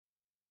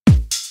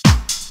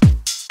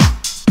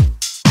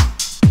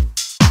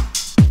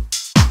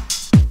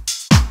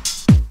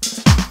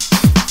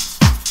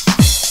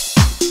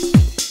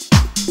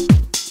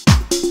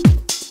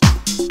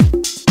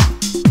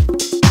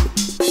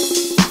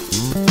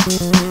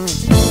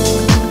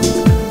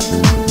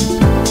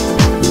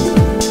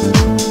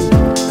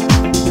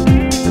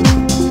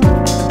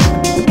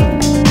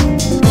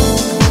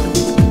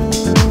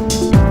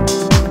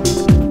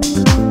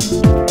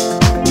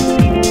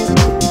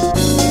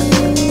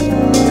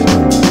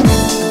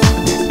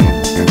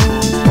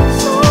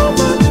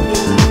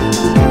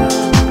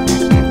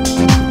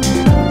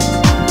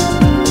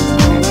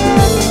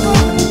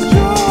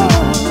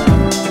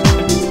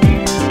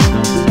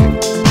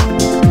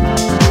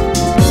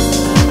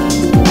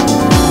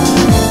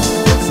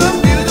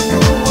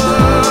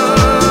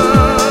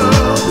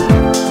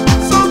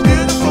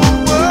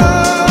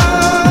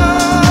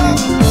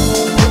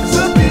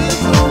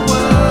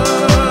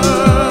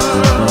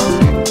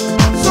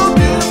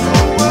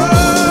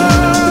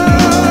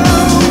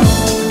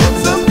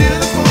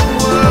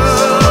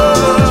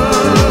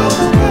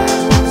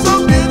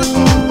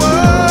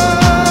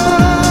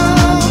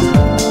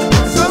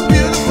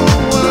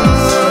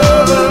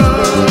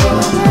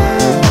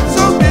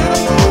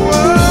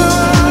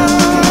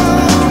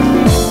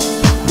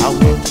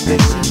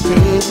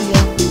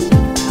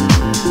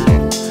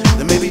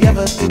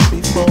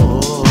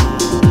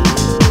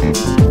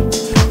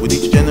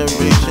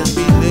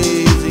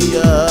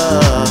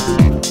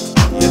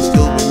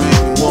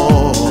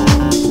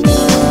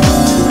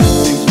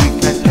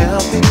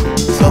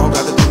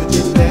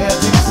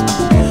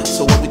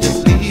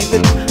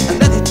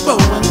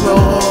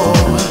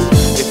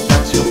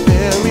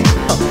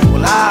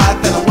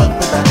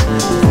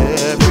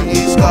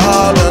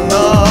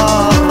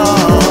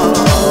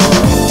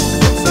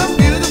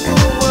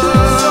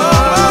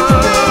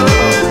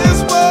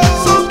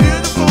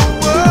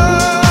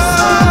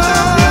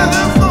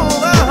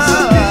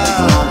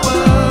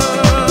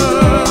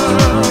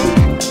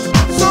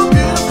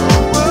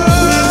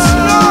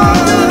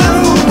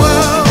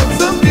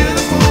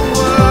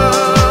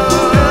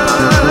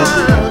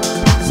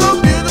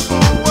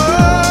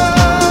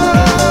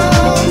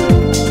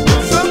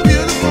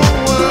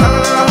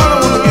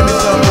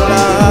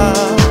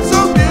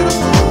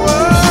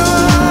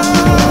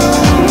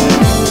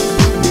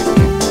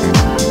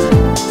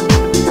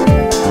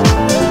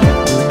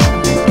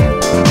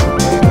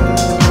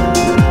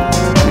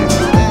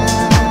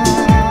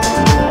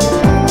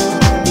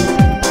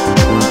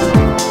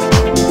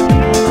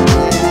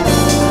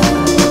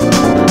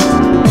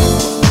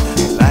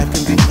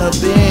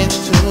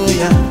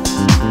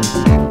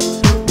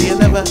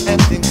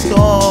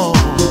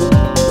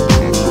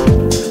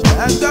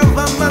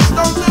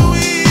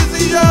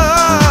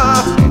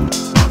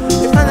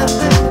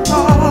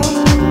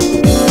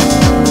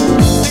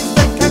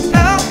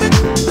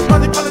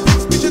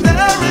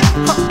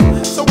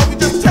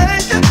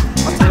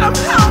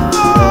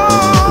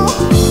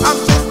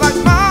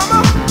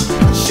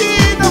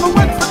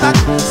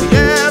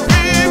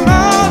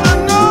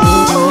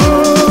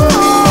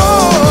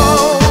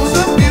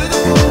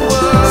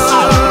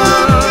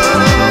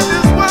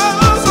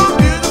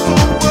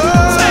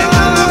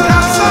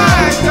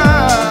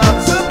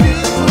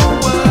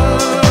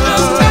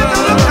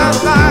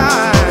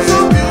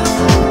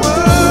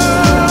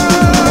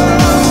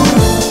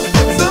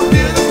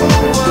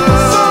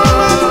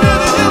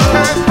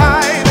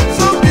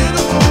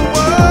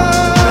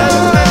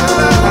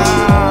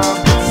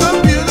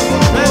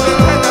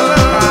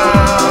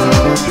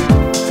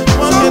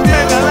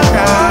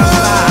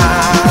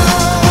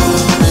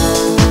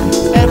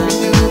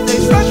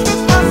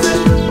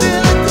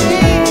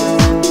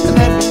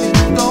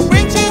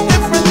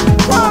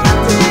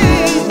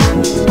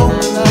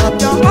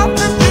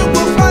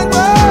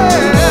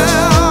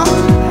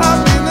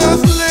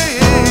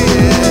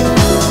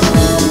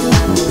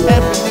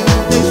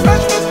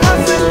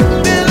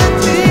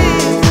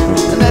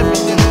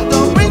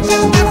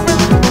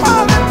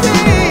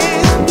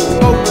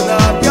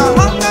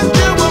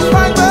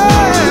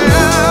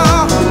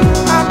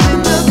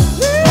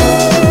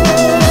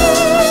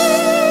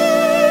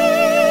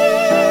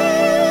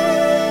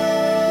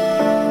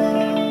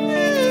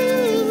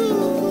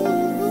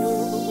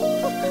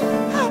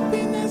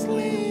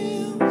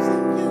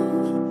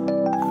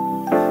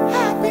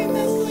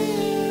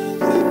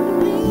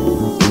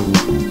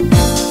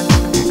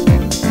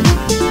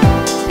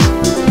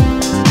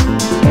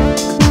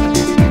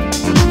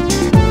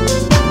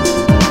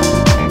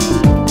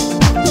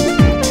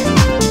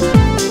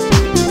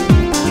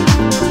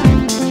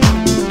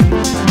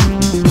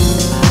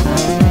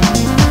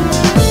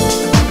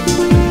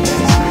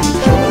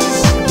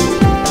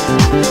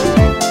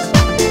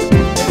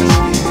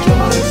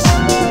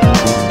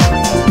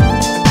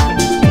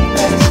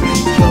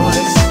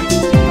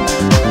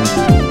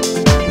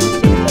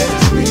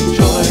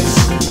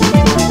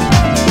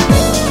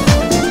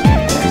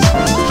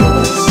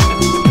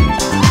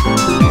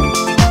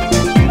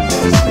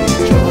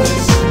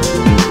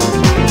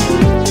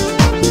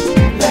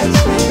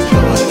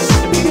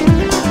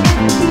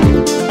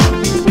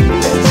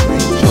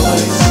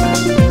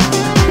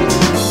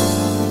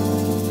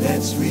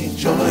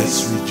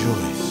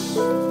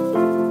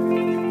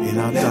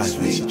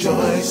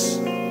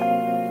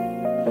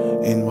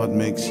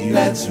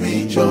let's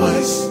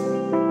rejoice.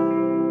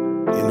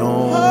 You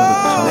know,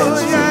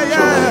 let's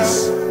rejoice.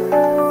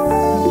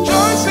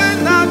 Joyce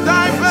in our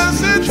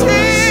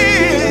diversity.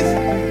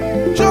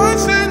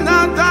 Joyce in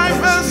our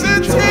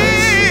diversity.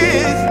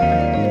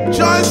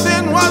 Joyce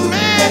in what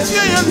makes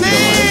you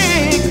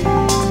unique.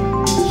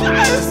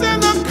 Joyce in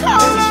the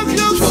colors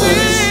you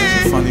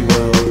see. Funny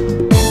world.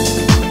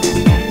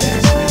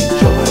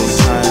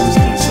 Times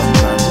can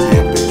sometimes be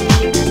a bitch.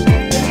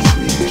 Let's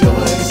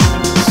rejoice.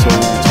 So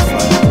much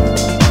fun.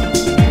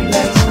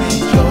 Let's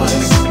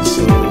rejoice.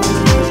 So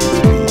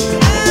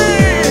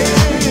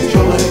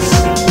rejoice.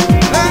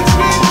 Let's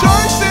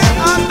rejoice in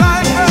our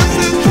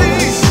diversity.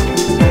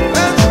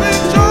 Let's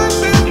rejoice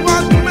in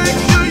what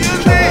makes you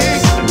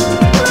unique.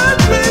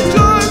 Let's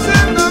rejoice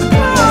in the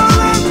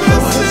colors we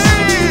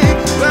see.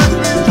 Let's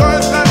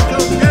rejoice that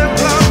you give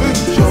love and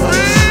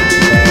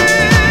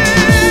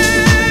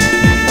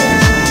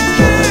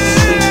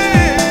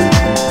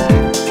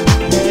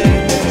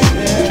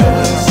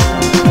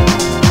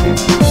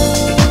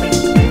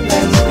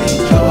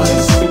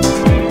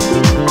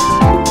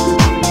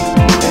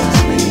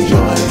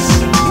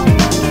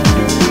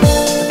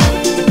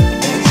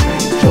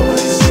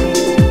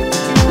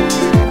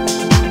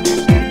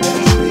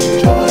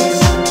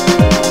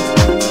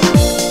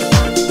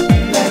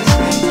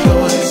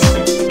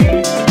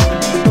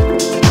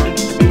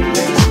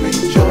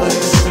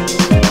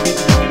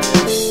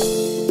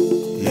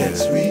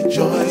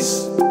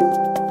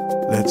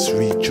let's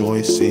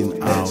rejoice in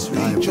our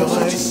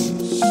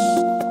diversity.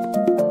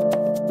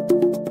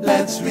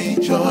 let's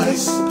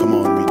rejoice. Come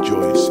on,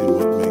 rejoice in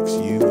what makes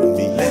you and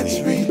me. Let's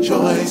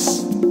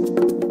rejoice.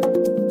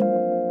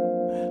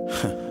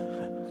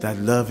 That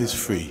love is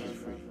free.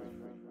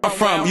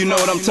 From, you know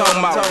what I'm talking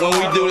about when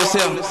we do this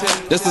here.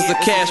 This is a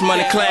Cash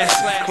Money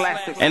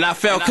classic, and I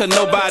felt could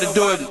nobody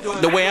do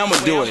it the way I'ma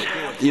do it.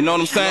 You know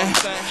what I'm saying?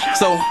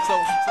 So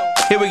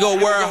here we go,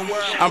 world.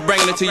 I'm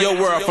bringing it to your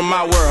world from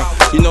my world.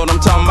 You know what I'm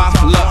talking about?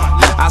 Look,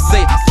 I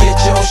say, get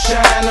your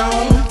shine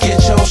on,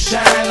 get your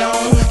shine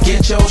on,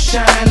 get your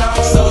shine on.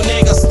 So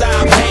niggas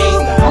stop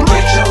hating.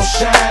 Get your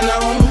shine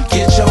on,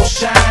 get your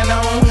shine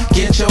on,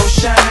 get your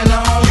shine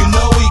on. You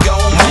know we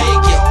gon'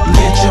 make it.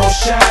 Get your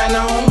shine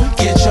on,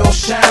 get your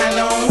shine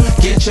on,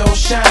 get your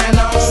shine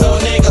on. So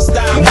niggas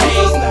stop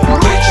hating.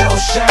 Get your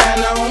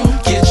shine on,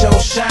 get your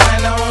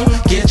shine on,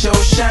 get your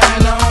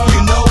shine on.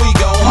 You know we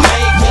gon'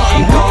 make it.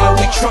 In God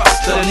we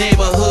trust, the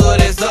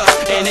neighborhood is up,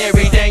 and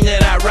everything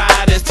that I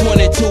ride is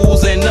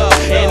 22s and up.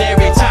 And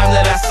every time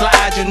that I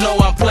slide, you know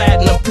I'm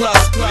platinum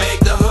plus.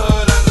 Make the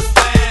hood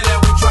understand that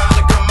we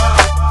tryna come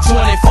up.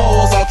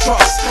 24s on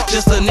trust,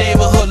 just a